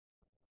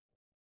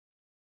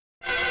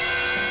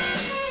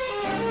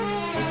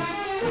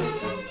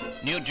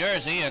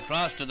Jersey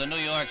across to the New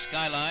York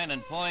skyline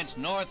and points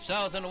north,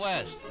 south, and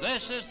west.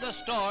 This is the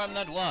storm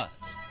that was.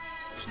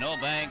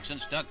 Snowbanks and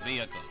stuck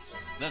vehicles,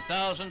 the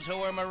thousands who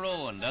were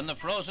marooned, and the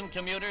frozen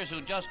commuters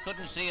who just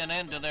couldn't see an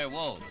end to their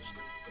woes.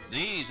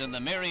 These and the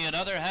myriad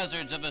other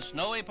hazards of a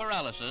snowy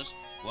paralysis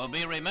will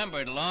be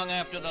remembered long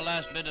after the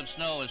last bit of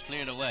snow is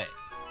cleared away.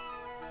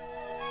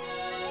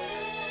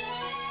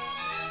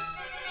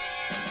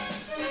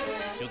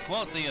 To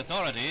quote the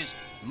authorities,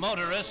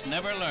 motorists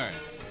never learn.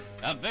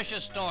 A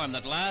vicious storm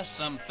that lasts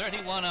some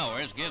 31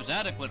 hours gives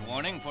adequate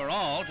warning for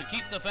all to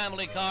keep the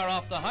family car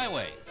off the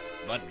highway.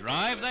 But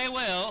drive they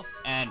will,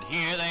 and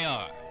here they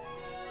are.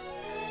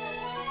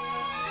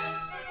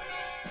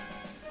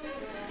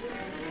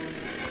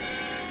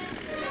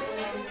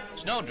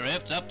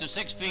 Snowdrifts up to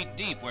 6 feet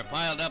deep were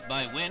piled up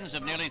by winds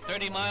of nearly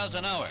 30 miles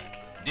an hour.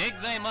 Dig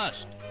they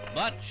must,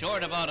 but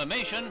short of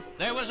automation,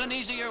 there was an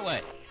easier way.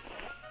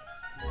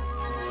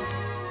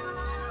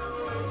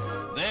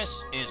 This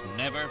is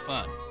never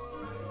fun.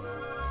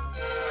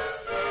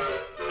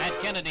 At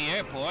Kennedy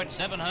Airport,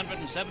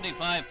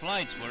 775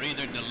 flights were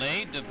either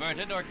delayed,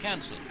 diverted, or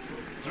canceled.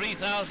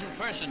 3,000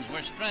 persons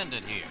were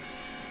stranded here.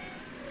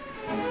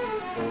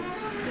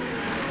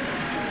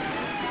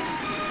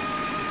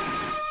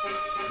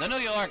 The New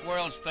York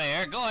World's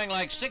Fair, going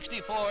like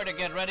 64 to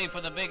get ready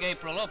for the big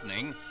April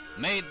opening,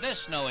 made this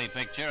snowy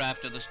picture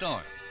after the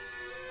storm.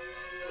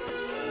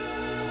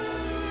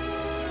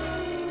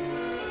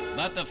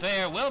 But the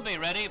fair will be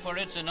ready for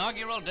its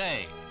inaugural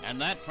day, and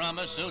that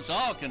promise suits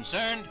all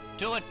concerned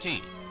to a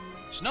T.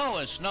 Snow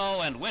is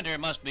snow and winter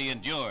must be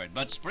endured,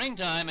 but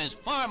springtime is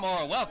far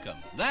more welcome.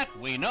 That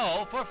we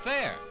know for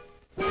fair.